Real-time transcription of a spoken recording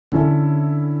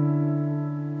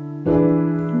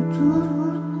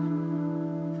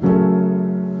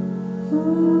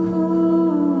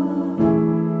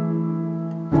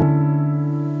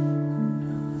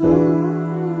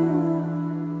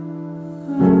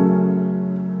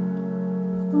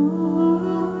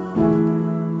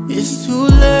It's too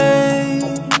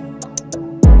late,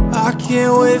 I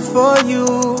can't wait for you.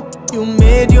 You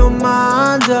made your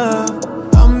mind up,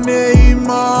 I made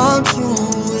mine too.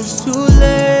 It's too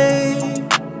late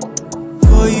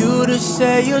for you to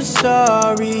say you're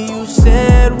sorry. You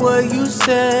said what you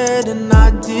said and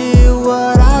I did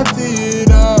what I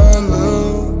did. I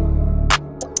love,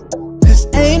 'cause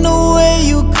ain't no way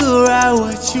you could write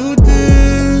what you did.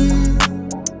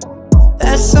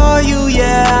 That's all you,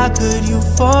 yeah, how could you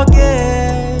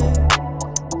forget?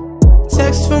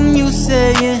 Text from you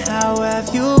saying, how have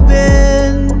you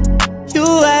been? You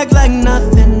act like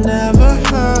nothing ever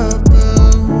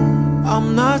happened.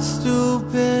 I'm not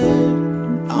stupid,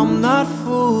 I'm not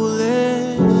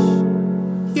foolish.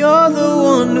 You're the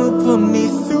one who put me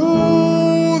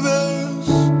through this.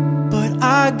 But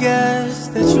I guess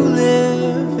that you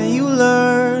live and you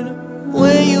learn.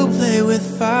 When you play with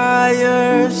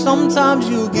fire, sometimes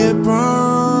you get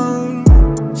burned.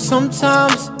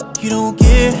 Sometimes you don't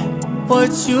get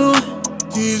what you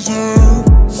deserve.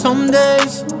 Some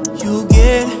days you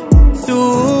get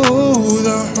through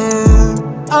the hurt.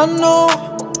 I know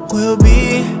we'll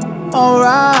be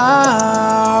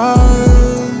alright,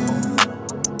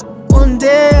 one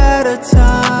day at a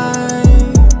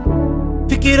time.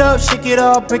 Pick it up, shake it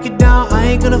off, break it down. I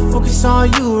ain't gonna focus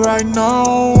on you right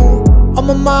now. On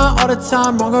my mind all the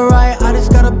time, wrong or right, I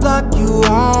just gotta block you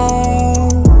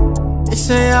out. This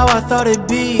ain't how I thought it'd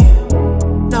be.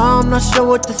 Now I'm not sure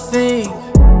what to think.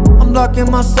 I'm blocking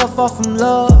myself off from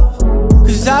love,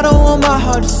 'cause I don't want my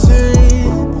heart to sing.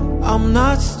 I'm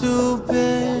not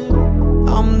stupid,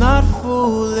 I'm not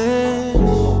foolish.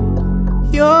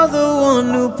 You're the one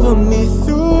who put me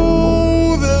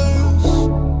through this.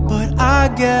 But I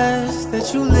guess that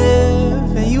you live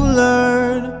and you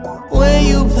learn. When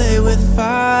you play with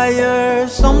fire,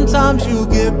 sometimes you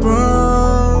get burned.